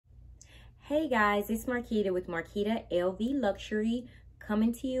Hey guys, it's Marquita with Marquita LV Luxury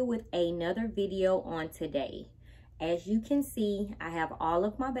coming to you with another video on today. As you can see, I have all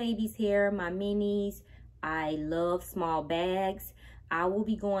of my babies here, my minis. I love small bags. I will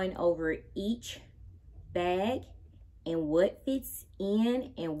be going over each bag and what fits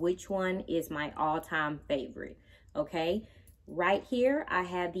in and which one is my all-time favorite, okay? Right here, I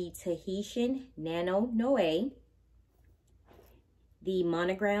have the Tahitienne Nano Noe, the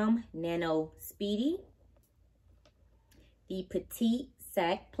Monogram Nano Speedy, the Petit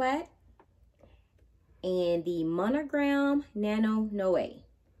Sac Plat, and the Monogram Nano Noe.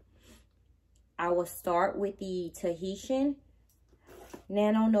 I will start with the Tahitienne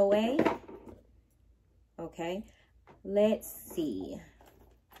Nano Noe. Okay, let's see.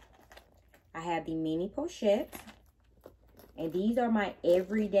 I have the mini pochette, and these are my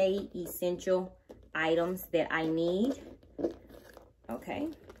everyday essential items that I need. Okay.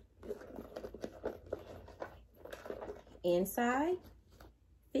 Inside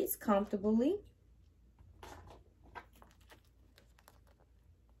fits comfortably.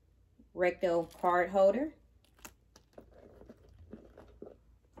 Recto card holder.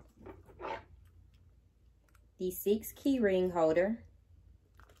 The 6 key ring holder.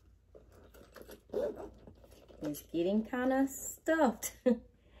 It's getting kind of stuffed.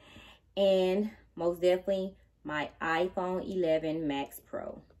 And most definitely my iPhone 11 Max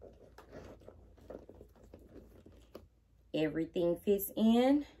Pro. Everything fits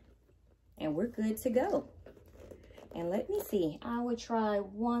in and we're good to go. And let me see, I will try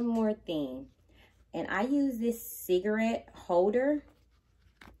one more thing. And I use this cigarette holder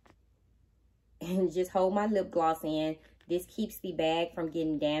and just hold my lip gloss in. This keeps the bag from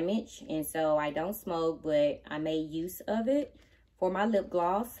getting damaged, and so I don't smoke, but I made use of it for my lip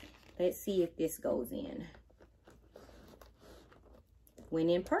gloss. Let's see if this goes in. Went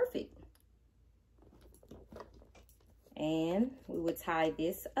in perfect. And we would tie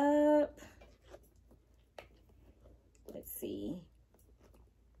this up. Let's see.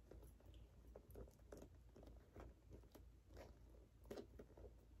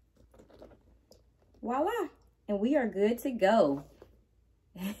 Voila. And we are good to go.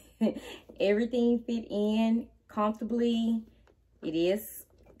 Everything fit in comfortably. It is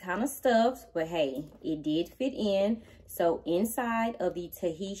kind of stuffed, but hey, it did fit in. So inside of the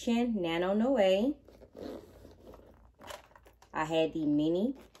Tahitienne Nano Noe, I had the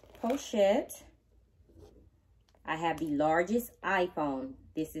mini pochette. I have the largest iPhone.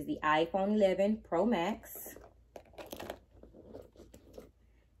 This is the iPhone 11 Pro Max.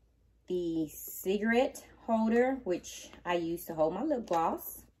 The cigarette holder, which I use to hold my lip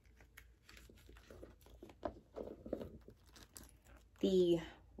gloss. The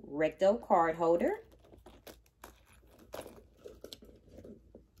recto card holder.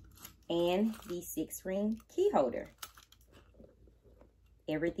 And the 6 ring key holder.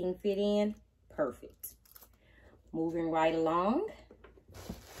 Everything fit in perfect. Moving right along.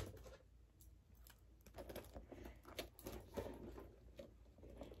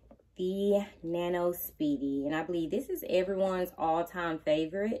 The Nano Speedy, and I believe this is everyone's all-time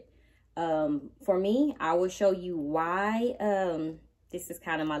favorite. For me, I will show you why this is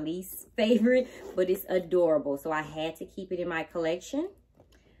kind of my least favorite, but it's adorable, so I had to keep it in my collection.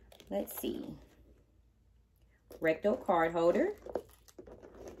 Let's see. Recto card holder.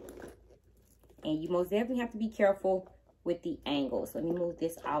 And you most definitely have to be careful with the angles. Let me move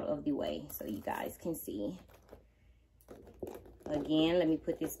this out of the way so you guys can see. Again, let me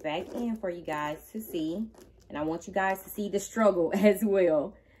put this back in for you guys to see. And I want you guys to see the struggle as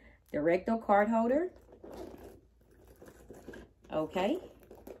well. The recto card holder. Okay.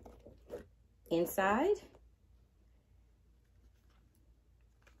 Inside.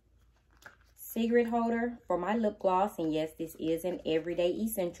 Cigarette holder for my lip gloss. And yes, this is an everyday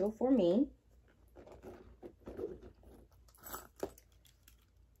essential for me.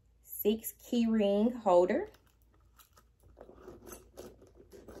 6 key ring holder.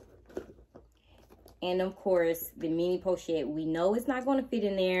 And of course, the mini pochette. We know it's not going to fit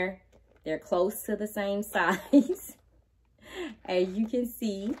in there. They're close to the same size. As you can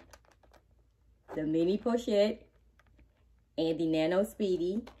see, the mini pochette and the Nano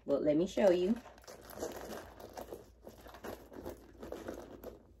Speedy. Well, let me show you.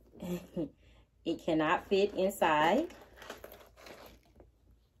 It cannot fit inside.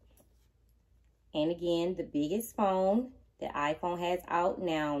 And again, the biggest phone that iPhone has out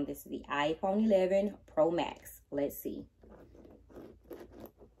now. This is the iPhone 11 Pro Max. Let's see.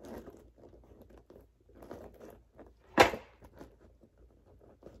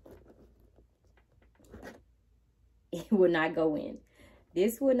 It will not go in.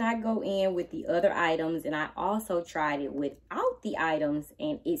 This will not go in with the other items, and I also tried it without the items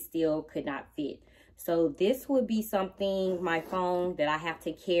and it still could not fit. So this would be something, my phone, that I have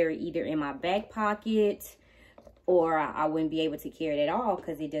to carry either in my back pocket, or I wouldn't be able to carry it at all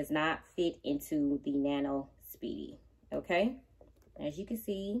because it does not fit into the Nano Speedy. Okay, as you can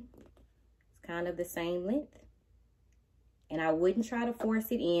see, it's kind of the same length. And I wouldn't try to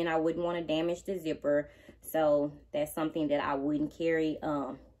force it in. I wouldn't want to damage the zipper. So that's something that I wouldn't carry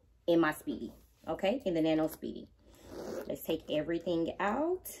in my Speedy, okay, in the Nano Speedy. Let's take everything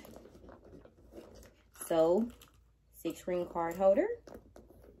out. So, 6-ring card holder.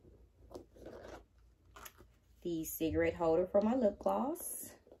 The cigarette holder for my lip gloss.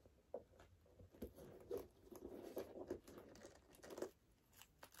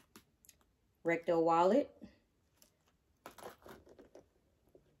 Recto wallet.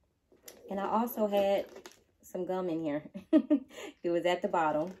 And I also had some gum in here. It was at the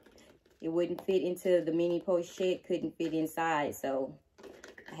bottom. It wouldn't fit into the mini pochette, couldn't fit inside, so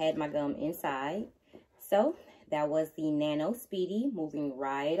I had my gum inside. So that was the Nano Speedy, moving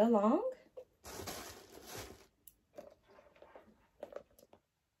right along.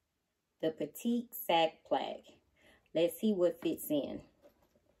 The Petit Sac Plat. Let's see what fits in.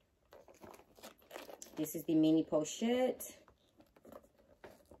 This is the mini pochette.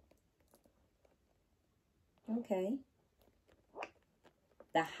 Okay.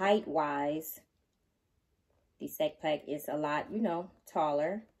 The height-wise, the sack pack is a lot, you know,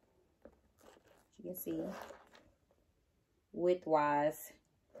 taller. You can see. Width-wise,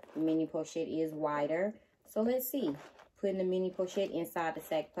 the mini pochette is wider. So let's see. Putting the mini pochette inside the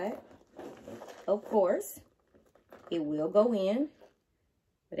sack pack. Of course, it will go in.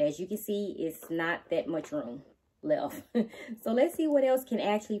 But as you can see, it's not that much room left. So let's see what else can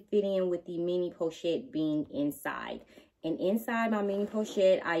actually fit in with the mini pochette being inside. And inside my mini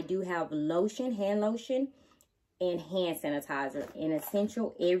pochette, I do have lotion, hand lotion, and hand sanitizer, an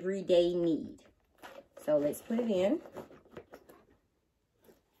essential everyday need. So let's put it in.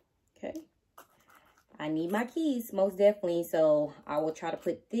 Okay. I need my keys, most definitely. So I will try to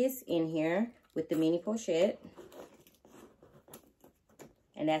put this in here with the mini pochette.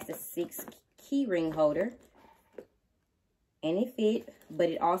 And that's a 6 key ring holder. And it fit, but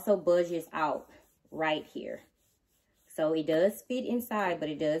it also budges out right here. So it does fit inside, but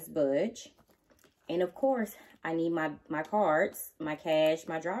it does budge. And of course, I need my cards, my cash,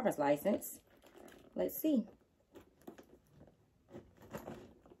 my driver's license. Let's see.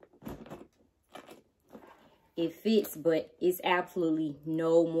 It fits, but it's absolutely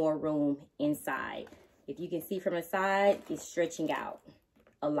no more room inside. If you can see from the side, it's stretching out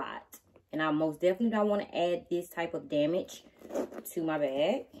a lot. And I most definitely don't want to add this type of damage to my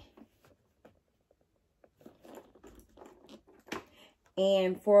bag.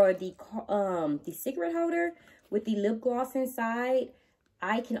 And for the cigarette holder with the lip gloss inside,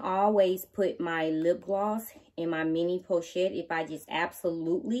 I can always put my lip gloss in my mini pochette if I just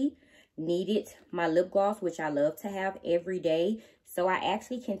absolutely needed my lip gloss, which I love to have every day. So I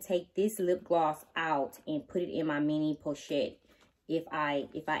actually can take this lip gloss out and put it in my mini pochette if I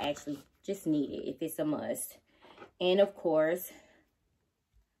actually just need it, if it's a must. And of course,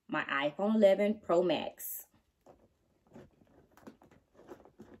 my iPhone 11 Pro Max.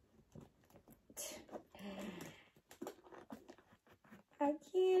 I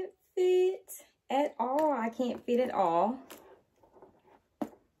can't fit at all. I can't fit at all.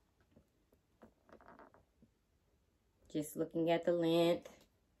 Just looking at the length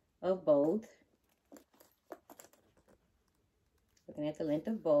of both. Looking at the length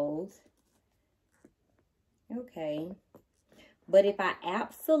of both. Okay. But if I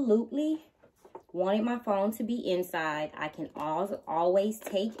absolutely wanted my phone to be inside, I can always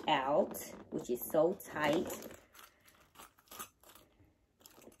take out, which is so tight,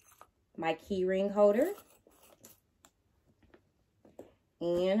 my key ring holder.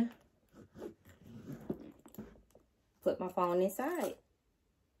 And put my phone inside.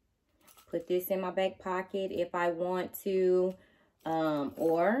 Put this in my back pocket if I want to,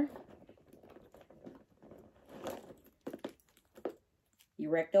 or the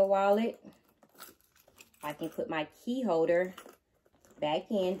recto wallet. I can put my key holder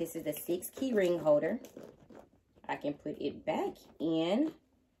back in. This is a 6 key ring holder. I can put it back in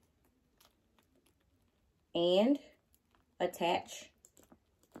and attach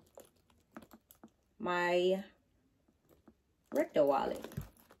my recto wallet.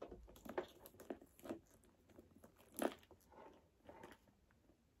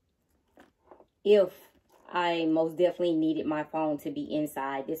 If I most definitely needed my phone to be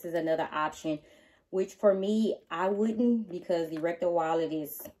inside. This is another option which for me, I wouldn't, because the recto wallet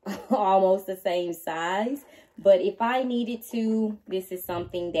is almost the same size. But if I needed to, this is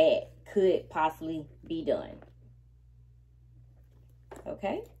something that could possibly be done.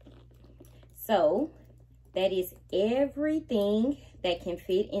 Okay, so that is everything that can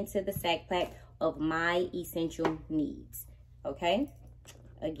fit into the sack plat of my essential needs. Okay,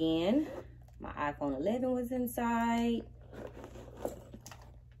 again, my iPhone 11 was inside,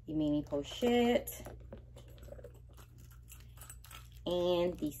 the mini pochette,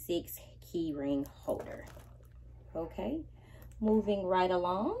 and the 6 key ring holder. Okay, moving right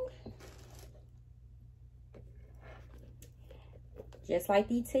along. Just like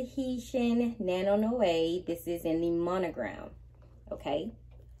the Tahitienne Nano Noe, this is in the monogram. Okay,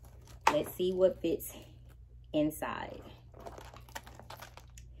 let's see what fits inside.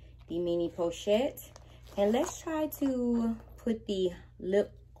 The mini pochette, and let's try to put the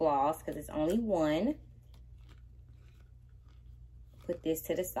lip gloss, because it's only one. Put this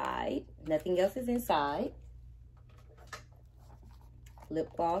to the side. Nothing else is inside. Lip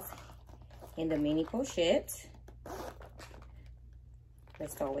gloss in the mini pochette.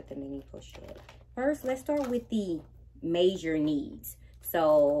 Let's start with the mini pochette. First, let's start with the major needs.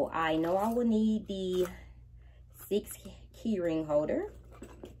 So I know I will need the 6 key ring holder.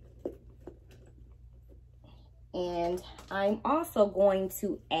 And I'm also going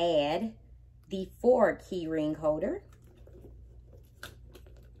to add the 4 key ring holder.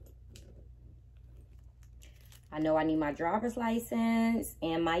 I know I need my driver's license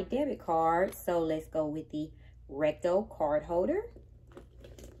and my debit card. So let's go with the recto card holder.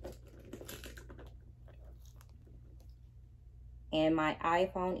 And my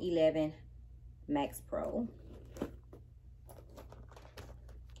iPhone 11 Max Pro.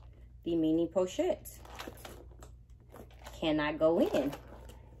 The mini pochette cannot go in.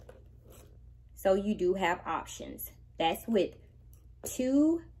 So you do have options. That's with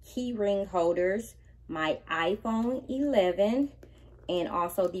 2 key ring holders, my iPhone 11, and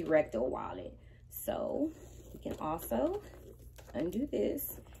also the recto wallet. So you can also undo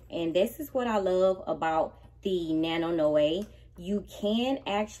this. And this is what I love about the Nano Noe. You can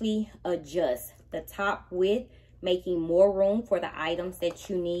actually adjust the top width, making more room for the items that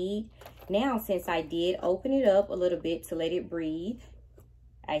you need. Now, since I did open it up a little bit to let it breathe,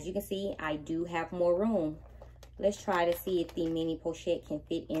 as you can see, I do have more room. Let's try to see if the mini pochette can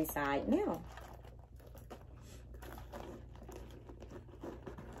fit inside now.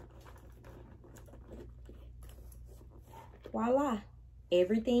 Voila,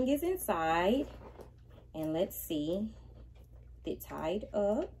 everything is inside. And let's see, it tied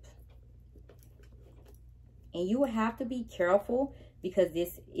up. And you will have to be careful because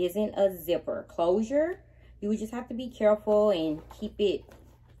this isn't a zipper closure. You would just have to be careful and keep it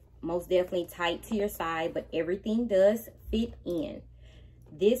most definitely tight to your side, but everything does fit in.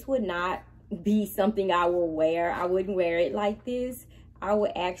 This would not be something I will wear. I wouldn't wear it like this. I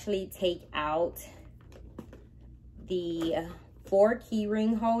would actually take out the 4 key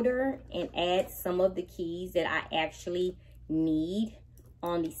ring holder and add some of the keys that I actually need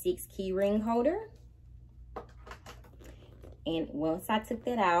on the 6 key ring holder. And once I took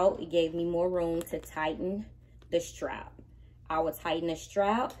that out, it gave me more room to tighten the strap. I will tighten the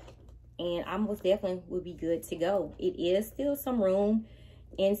strap and I most definitely will be good to go. It is still some room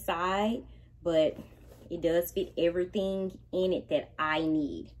inside, but it does fit everything in it that I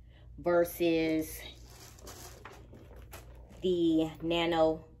need versus the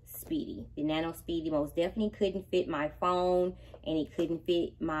Nano Speedy. The Nano Speedy most definitely couldn't fit my phone and it couldn't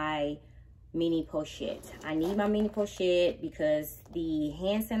fit my mini pochette. I need my mini pochette because the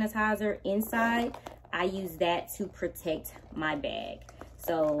hand sanitizer inside, I use that to protect my bag.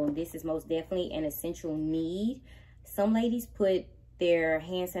 So this is most definitely an essential need. Some ladies put their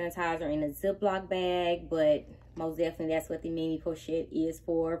hand sanitizer in a Ziploc bag, but most definitely that's what the mini pochette is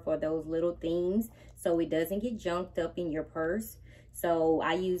for those little things, so it doesn't get junked up in your purse. So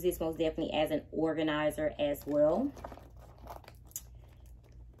I use this most definitely as an organizer as well.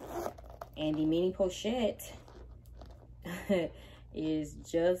 And the mini pochette is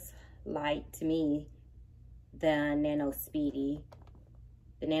just like, to me, the Nano Speedy.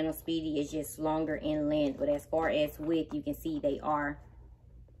 The Nano Speedy is just longer in length, but as far as width, you can see they are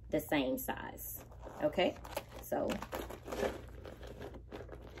the same size. Okay, so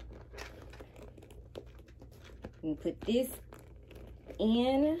you can put this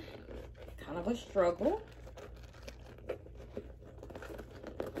in, kind of a struggle.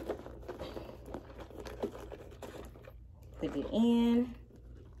 Put it in.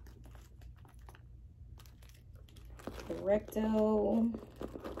 The recto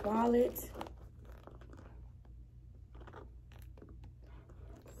wallet.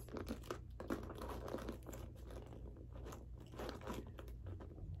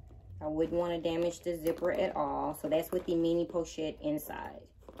 I wouldn't want to damage the zipper at all. So that's with the mini pochette inside.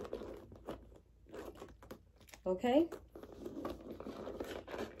 Okay.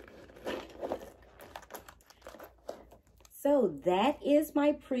 So that is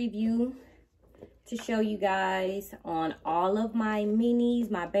my preview to show you guys on all of my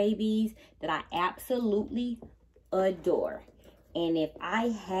minis, my babies that I absolutely adore. And if I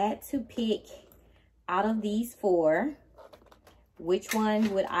had to pick out of these 4, which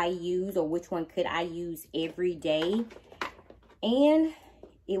one would I use, or which one could I use every day? And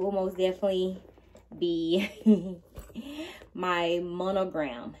it will most definitely be my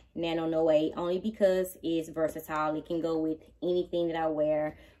Monogram Nano Noe, only because it's versatile. It can go with anything that I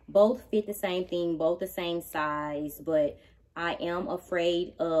wear. Both fit the same thing, both the same size, but I am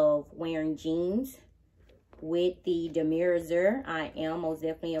afraid of wearing jeans with the demiurger. I am most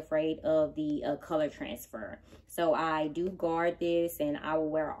definitely afraid of the color transfer. So I do guard this, and I will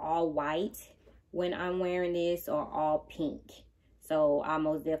wear all white when I'm wearing this, or all pink. So I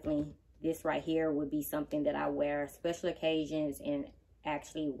most definitely, this right here would be something that I wear special occasions and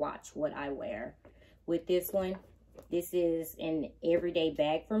actually watch what I wear. With this one, this is an everyday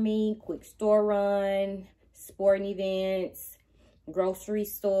bag for me. Quick store run, sporting events, grocery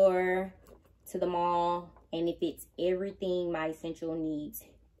store, to the mall, and it fits everything my essential needs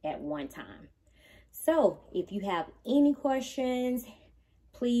at one time. So if you have any questions,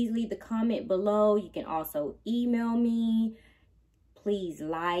 please leave the comment below. You can also email me. Please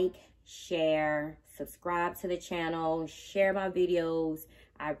like, share, subscribe to the channel, share my videos.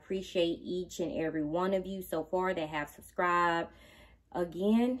 I appreciate each and every one of you so far that have subscribed.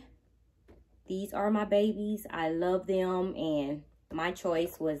 Again, these are my babies. I love them, and my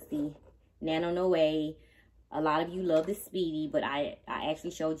choice was the Nano Noe. A lot of you love the Speedy, but I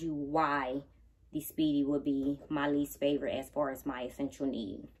actually showed you why the Speedy would be my least favorite as far as my essential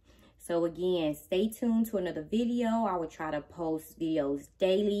need. So again, stay tuned to another video. I will try to post videos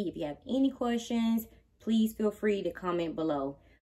daily. If you have any questions, please feel free to comment below.